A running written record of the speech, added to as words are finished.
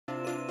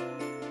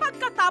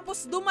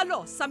Matapos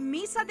dumalo sa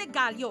Misa de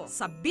Gallo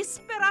sa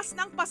bisperas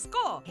ng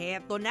Pasko,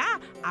 heto na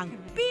ang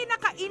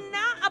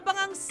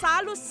pinaka-inaabangang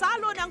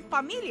salo-salo ng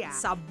pamilya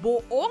sa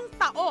buong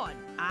taon,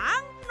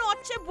 ang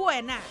Noche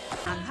Buena.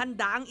 Ang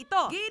handaang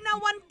ito,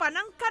 ginawan pa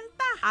ng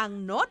kanta,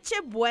 ang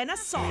Noche Buena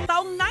Song.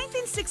 Taong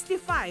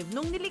 1965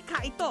 nung nilikha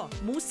ito,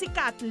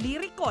 musika at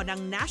liriko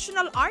ng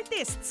national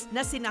artists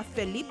na sina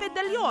Felipe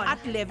De Leon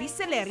at Levi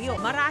Celerio.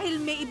 Marahil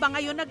may iba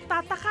ngayon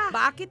nagtataka,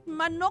 bakit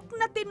manok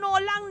na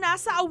tinola ang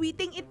nasa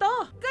awiting ito?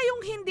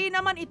 Gayong hindi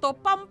naman ito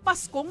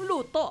pampaskong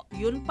luto.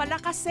 Yun pala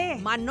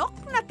kasi, manok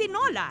na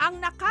tinola ang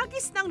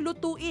nakagis ng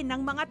lutuin ng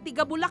mga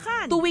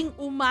tiga-Bulacan tuwing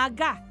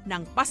umaga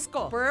ng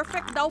Pasko.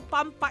 Perfect daw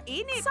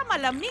pampainit sa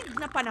malamig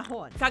na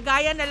panahon.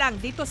 Kagaya na lang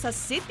dito sa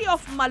City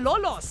of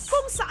Malolos,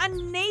 kung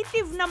saan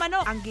native na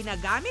manok ang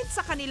ginagamit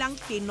sa kanilang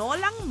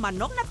tinolang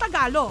manok na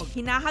Tagalog.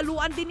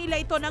 Hinahaluan din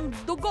nila ito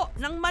ng dugo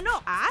ng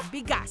manok at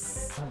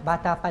bigas.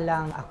 Bata pa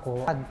lang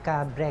ako,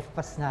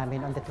 pagka-breakfast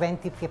namin on the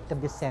 25th of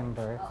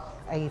December,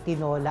 ay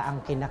tinola ang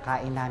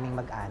kinakain naming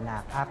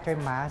mag-anak. After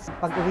Mass,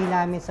 pag-uwi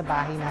namin sa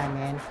bahay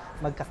namin,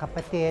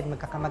 magkakapatid,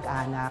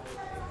 magkakamag-anak,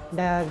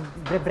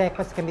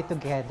 nag-breakfast kami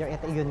together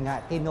at yun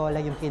nga, tinola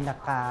yung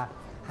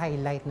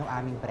pinaka-highlight ng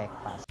aming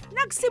breakfast.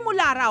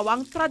 Nagsimula raw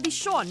ang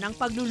tradisyon ng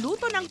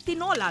pagluluto ng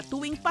tinola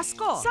tuwing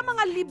Pasko sa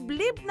mga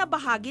liblib na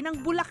bahagi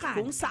ng Bulacan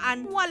kung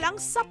saan walang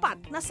sapat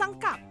na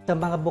sangkap. Sa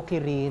mga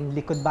bukirin,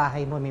 likod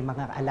bahay mo may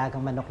mga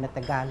alagang manok na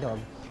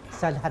Tagalog.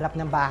 Sa harap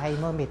ng bahay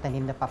mo may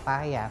tanim na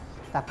papaya.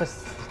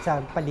 Tapos sa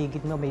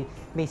paligid mo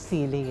may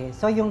sili.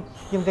 So yung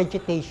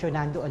vegetation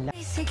nandoon lang.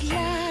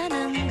 Sigla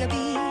ng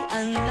gabi,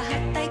 ang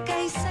lahat ay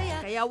kay saya.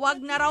 Kaya wag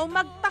na raw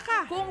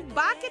magtaka kung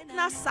bakit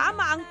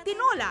nasama ang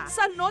tinola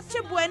sa Noche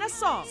Buena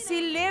Song.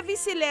 Si Levi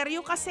Celerio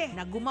kasi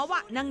na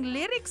gumawa ng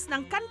lyrics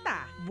ng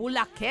kanta,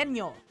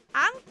 Bulakenyo.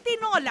 Ang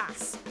tinola,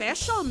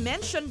 special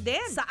mention din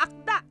sa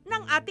akda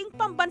ng ating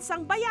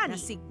pambansang bayani na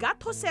si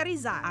Gat Jose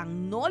Rizal, ang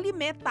Noli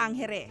Me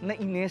Tangere.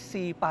 Nainis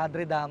si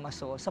Padre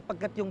Damaso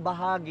sapagkat yung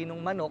bahagi ng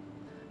manok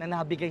na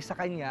nabigay sa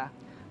kanya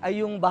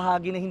ay yung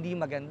bahagi na hindi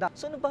maganda.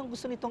 So ano ba ang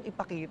gusto nitong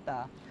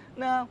ipakita?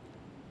 Na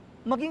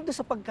maging doon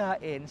sa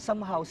pagkain,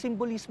 somehow,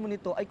 simbolismo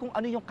nito ay kung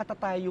ano yung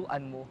katatayuan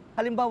mo.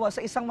 Halimbawa,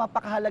 sa isang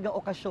mapakahalagang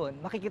okasyon,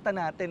 makikita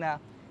natin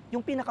na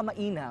yung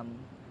pinakamainam,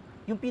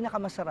 yung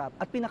pinakamasarap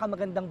at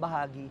pinakamagandang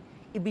bahagi,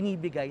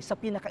 ibinibigay sa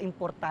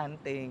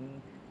pinakaimportanteng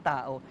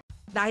tao.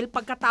 Dahil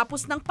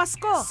pagkatapos ng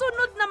Pasko,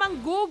 sunod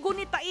namang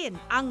gugunitain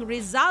ang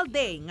Rizal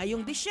Day.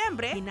 Ngayong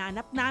Disyembre,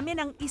 hinanap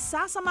namin ang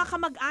isa sa mga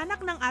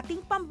kamag-anak ng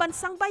ating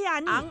pambansang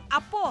bayani, ang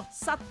apo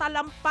sa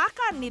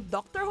talampakan ni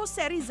Dr.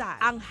 Jose Rizal,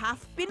 ang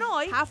half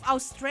Pinoy, half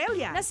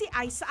Australian na si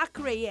Isaac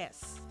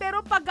Reyes. Pero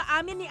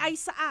pag-aamin ni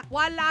Isaac,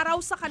 wala raw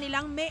sa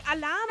kanilang may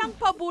alam ng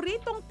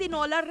paboritong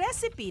tinola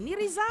recipe ni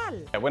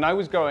Rizal. When I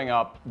was growing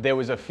up, there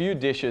was a few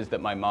dishes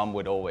that my mom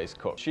would always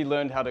cook. She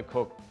learned how to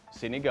cook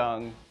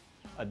sinigang,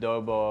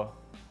 adobo,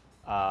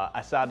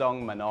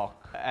 asadong manok,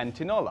 and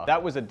tinola.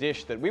 That was a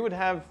dish that we would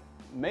have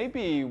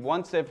maybe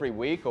once every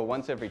week or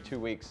once every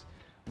 2 weeks.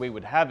 We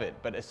would have it,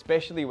 but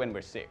especially when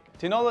we're sick.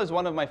 Tinola is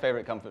one of my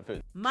favorite comfort foods.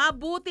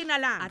 Mabuti na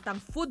lang at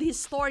ang food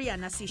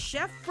historian na si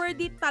Chef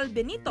Ferdy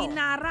Talbenito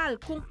inaral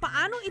kung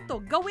paano ito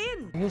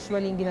gawin.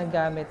 Usually yung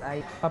ginagamit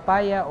ay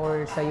papaya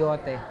or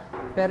sayote.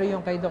 Pero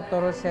yung kay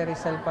Dr. Jose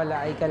Rizal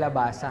pala ay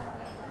kalabasa.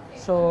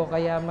 So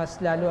kaya mas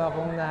lalo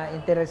akong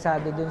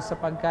na-interesado dun sa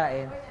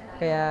pagkain.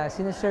 Kaya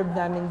sineserve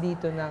namin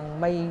dito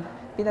ng may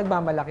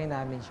pinagmamalaki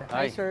namin siya.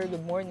 Hi sir,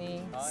 good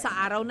morning. Sa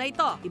araw na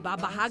ito,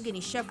 ibabahagi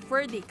ni Chef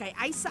Ferdy kay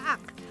Isaac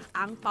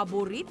ang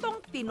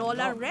paboritong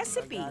tinola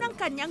recipe ng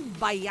kanyang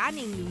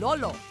bayaning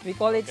lolo. We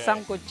call it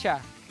sangkutsa.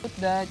 Put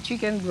the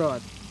chicken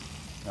broth.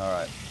 All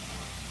right.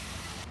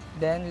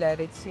 Then let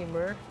it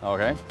simmer.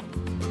 Okay.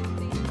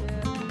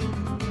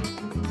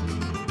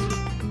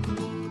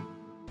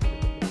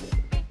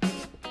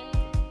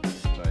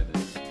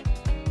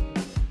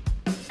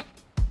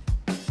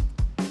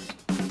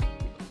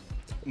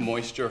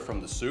 Moisture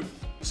from the soup,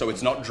 so it's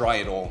not dry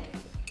at all,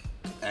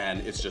 and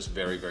it's just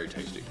very, very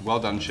tasty.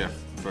 Well done, Chef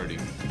Ferdy.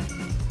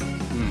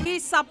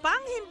 Isa pang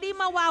hindi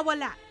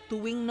mawawala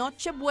tuwing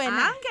Noche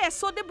Buena, ang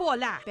queso de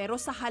bola. Pero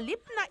sa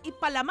halip na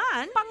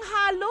ipalaman,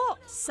 panghalo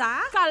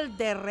sa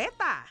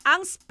kaldereta.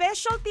 Ang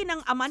specialty ng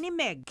ama ni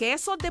Meg,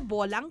 queso de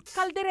bolang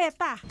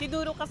kaldereta.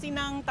 Tinuro kasi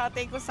ng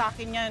tatay ko sa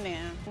akin yan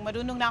eh.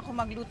 Marunong na ako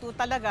magluto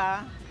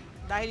talaga.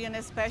 Dahil yun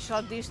ang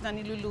special dish na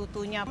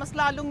niluluto niya. Mas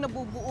lalong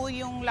nabubuo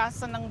yung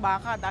lasa ng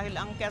baka dahil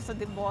ang queso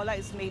de bola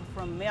is made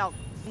from milk.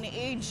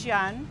 Ni-age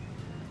yan,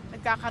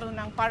 nagkakaroon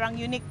ng parang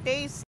unique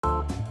taste.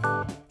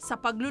 Sa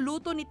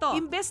pagluluto nito,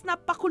 imbes na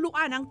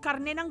pakuluan ang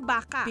karne ng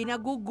baka,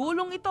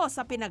 pinagugulong ito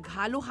sa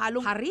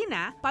pinaghalo-halong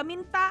harina,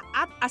 paminta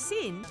at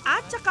asin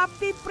at saka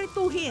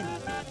piprituhin.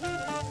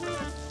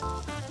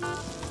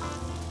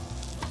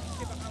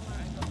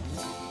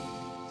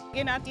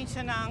 Lagyan natin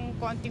siya ng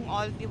konting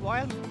olive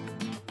oil.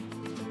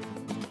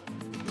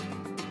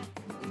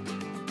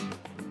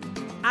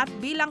 At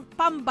bilang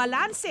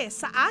pambalanse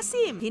sa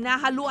asim,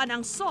 hinahaluan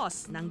ang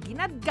sauce ng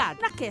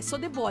ginadgad na queso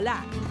de bola.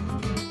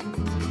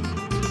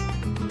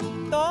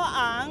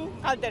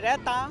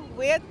 caldereta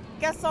with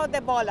queso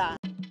de bola.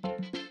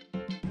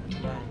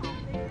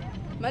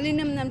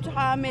 Malinamnam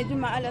tsaka medyo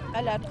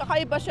maalat-alat.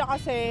 Kakaiba siya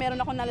kasi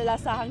meron ako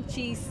nalalasahang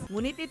cheese.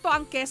 Ngunit ito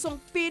ang kesong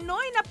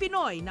Pinoy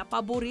na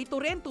paborito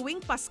rin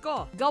tuwing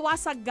Pasko. Gawa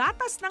sa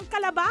gatas ng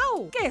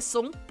kalabaw,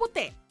 kesong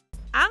puti.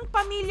 Ang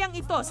pamilyang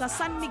ito sa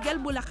San Miguel,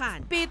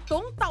 Bulacan, 7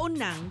 taon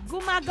nang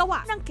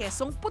gumagawa ng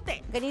kesong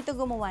puti. Ganito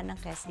gumawa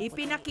ng kesong puti.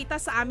 Ipinakita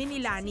sa amin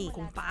ni Lani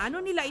kung paano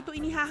nila ito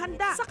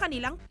inihahanda sa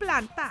kanilang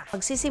planta.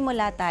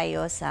 Magsisimula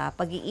tayo sa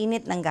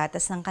pag-iinit ng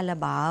gatas ng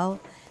kalabaw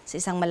sa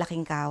isang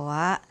malaking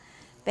kawa.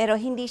 Pero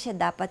hindi siya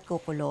dapat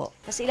kukulo.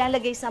 Kasi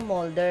ilalagay sa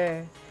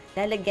molder.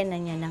 Lalagyan na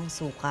niya ng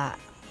suka.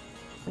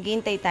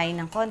 Maghihintay tayo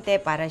ng konti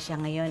para siya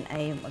ngayon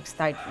ay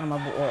mag-start na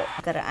mabuo.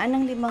 Karaan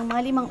ng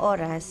mga 5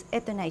 oras,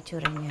 eto na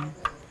itsura niya.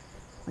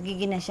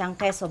 Magiging na siyang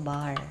queso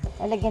bar.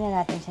 Lalagyan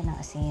na natin siya ng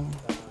asin.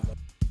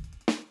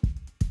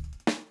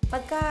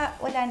 Pagka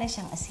wala na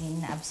siyang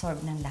asin na absorb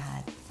ng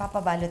lahat,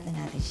 papabalot na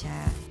natin siya.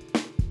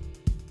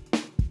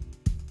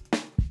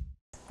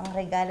 Ang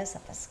regalo sa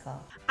Pasko.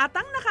 At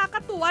ang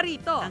nakakatuwa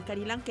rito, ang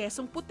kanilang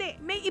kesong puti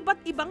may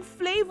iba't ibang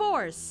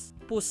flavors.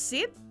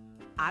 Pusit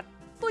at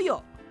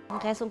tuyo.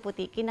 Ang kesong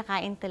puti,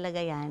 kinakain talaga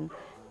yan.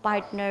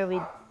 Partner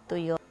with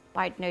tuyo,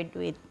 partnered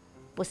with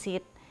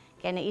pusit.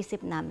 Kaya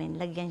naisip namin,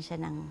 lagyan siya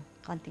ng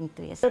konting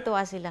tuyo.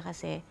 Tutuwa sila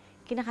kasi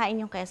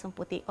kinakain yung kesong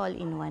puti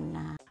all-in-one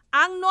na.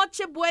 Ang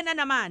Noche Buena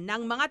naman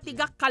ng mga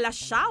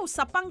tiga-Kalasyaw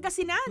sa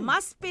Pangasinan,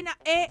 mas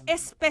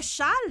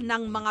pina-espesyal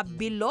ng mga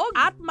bilog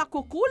at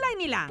makukulay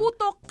nila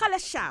puto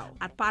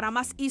Kalasyaw. At para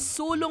mas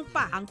isulong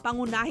pa ang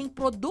pangunahing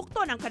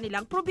produkto ng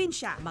kanilang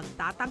probinsya,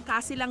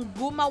 magtatangka silang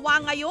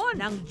gumawa ngayon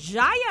ng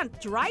giant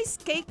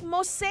rice cake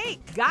mosaic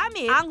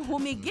gamit ang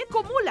humigit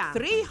kumulang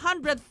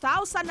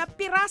 300,000 na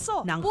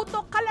piraso ng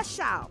puto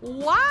Kalasyaw.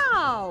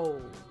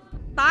 Wow!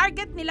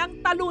 Target nilang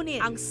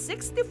talunin ang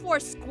 64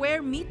 square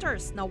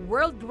meters na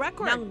world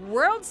record ng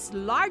world's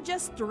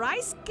largest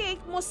rice cake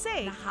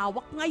mosaic na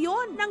hawak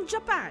ngayon ng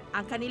Japan.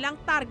 Ang kanilang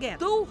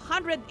target,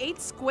 208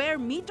 square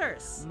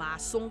meters.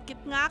 Masungkit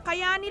nga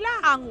kaya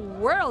nila ang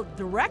world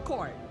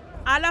record.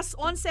 Alas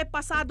 11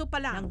 pasado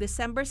pa lang ng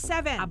December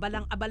 7,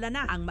 abalang-abala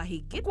na ang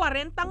mahigit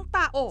 40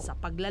 tao sa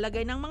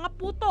paglalagay ng mga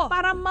puto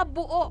para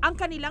mabuo ang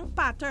kanilang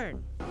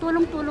pattern.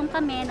 Tulong-tulong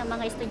kami ng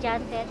mga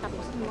estudyante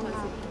tapos mga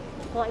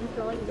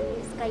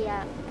co-employees,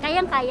 kaya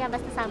kayang-kaya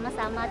basta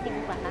sama-sama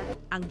tinupahan.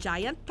 Ang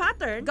giant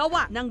pattern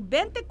gawa ng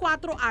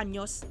 24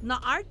 anyos na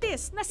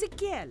artist na si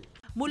Kiel.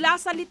 Mula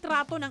sa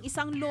litrato ng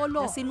isang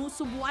lolo na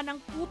sinusubuan ng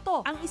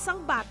puto ang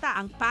isang bata,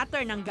 ang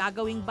pattern ng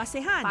gagawing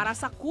basehan para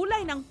sa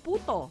kulay ng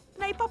puto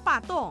na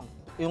ipapatong.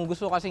 Yung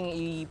gusto kasing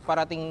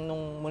iparating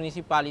ng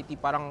municipality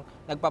parang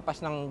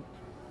nagpapas ng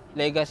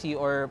legacy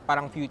or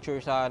parang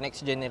future sa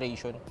next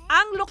generation.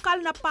 Ang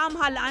lokal na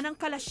pamahalaan ng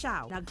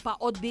Kalasyaw,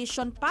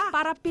 nagpa-audition pa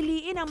para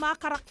piliin ang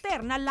mga karakter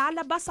na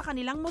lalabas sa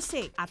kanilang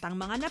mosaic. At ang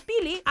mga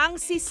napili, ang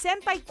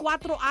 64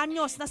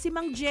 anyos na si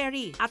Mang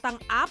Jerry at ang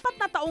 4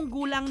 na taong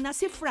gulang na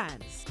si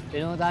Franz.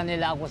 Pinuntahan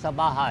nila ako sa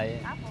bahay,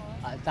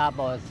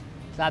 tapos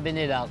sabi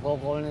nila,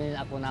 kukunin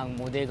ako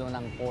ng modelo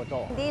ng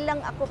puto. Hindi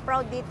lang ako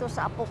proud dito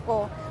sa apo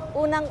ko.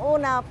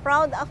 Unang-una,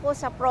 proud ako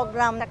sa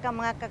program na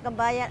mga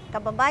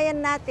kababayan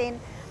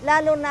natin,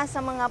 lalo na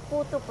sa mga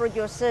puto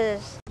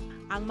producers.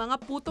 Ang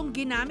mga putong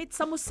ginamit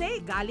sa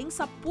mosaic galing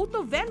sa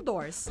puto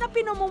vendors na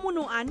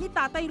pinamumunuan ni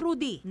Tatay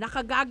Rudy.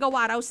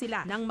 Nakagagawa raw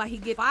sila ng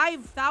mahigit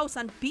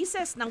 5,000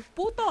 pieces ng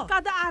puto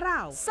kada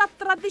araw sa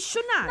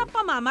tradisyonal na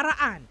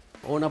pamamaraan.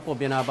 Una po,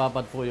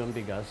 binababad po yung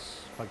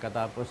bigas.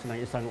 Pagkatapos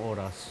ng 1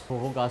 oras,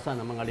 huhugasan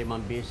ng mga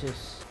 5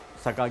 beses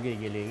sa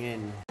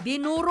kagigilingin.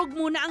 Dinurog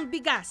muna ang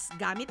bigas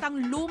gamit ang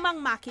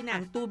lumang makina.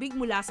 Ang tubig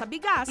mula sa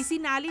bigas,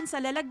 isinalin sa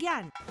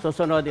lalagyan.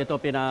 Susunod,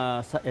 ito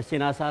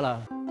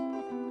sinasala.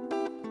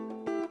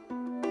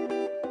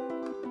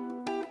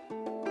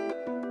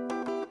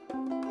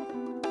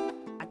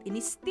 At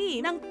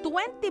in-steam ng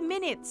 20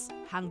 minutes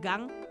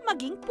hanggang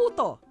maging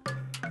puto.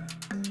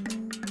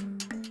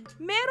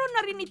 Meron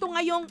na rin ito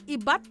ngayong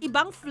iba't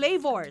ibang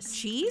flavors.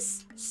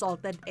 Cheese,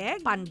 salted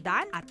egg,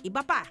 pandan at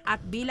iba pa.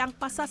 At bilang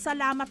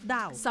pasasalamat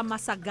daw sa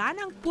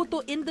masaganang puto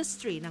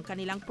industry ng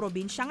kanilang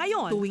probinsya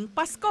ngayon tuwing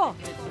Pasko.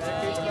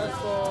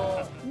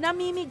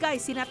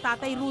 Namimigay sina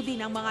Tatay Rudy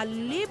ng mga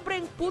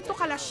libreng puto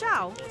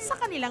Kalasyaw sa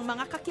kanilang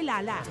mga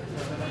kakilala.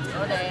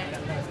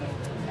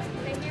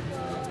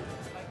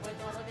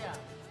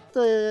 Ito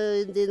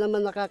hindi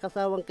naman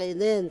nakakasawang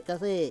kainin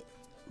kasi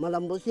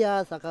malambot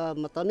siya, saka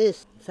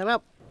matamis.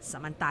 Sarap.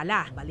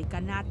 Samantala,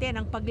 balikan natin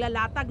ang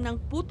paglalatag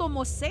ng puto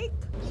mosaic.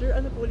 Sir,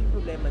 ano po yung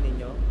problema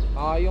ninyo?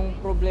 Yung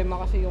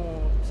problema kasi yung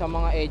sa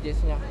mga edges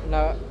niya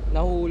na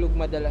nahuhulog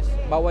madalas.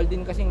 Bawal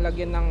din kasing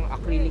lagyan ng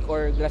acrylic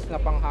or glass na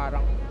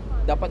pangharang.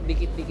 Dapat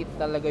dikit-dikit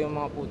talaga yung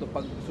mga puto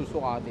pag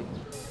susukatin.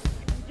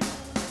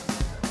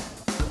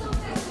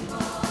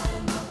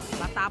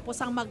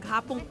 Matapos ang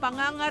maghapong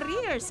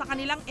pangangarir sa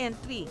kanilang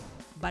entry,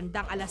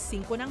 bandang alas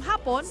 5 ng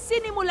hapon,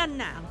 sinimulan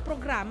na ang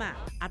programa.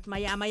 At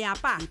maya-maya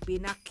pa,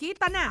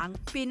 ipinakita na ang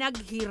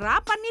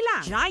pinaghirapan nila,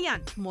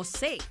 giant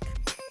mosaic.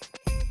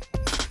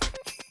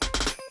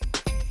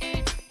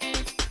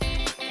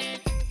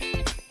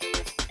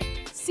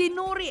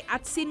 Pinuri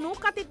at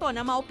sinukat ito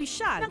na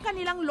maopisyal ng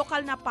kanilang lokal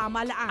na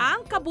pamalaan.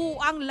 Ang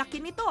kabuuang laki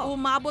nito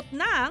umabot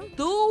ng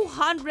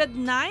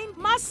 209,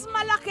 mas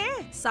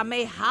malaki sa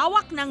may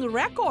hawak ng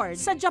record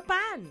sa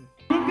Japan.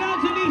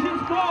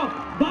 Congratulations po,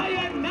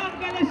 Bayan ng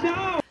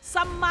Kalasyaw!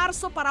 Sa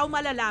Marso pa raw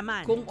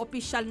malalaman kung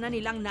opisyal na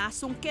nilang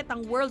nasungkit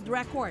ang world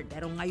record.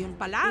 Pero ngayon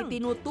pa lang,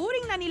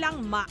 itinuturing na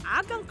nilang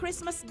maagang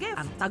Christmas gift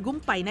ang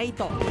tagumpay na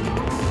ito.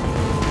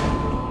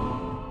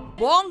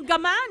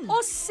 Bonggaman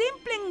o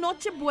simpleng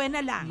Noche Buena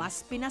lang,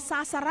 mas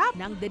pinasasarap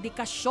ng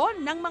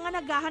dedikasyon ng mga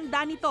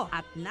naghahanda nito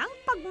at ng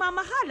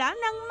pagmamahala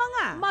ng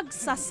mga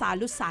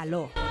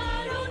magsasalo-salo.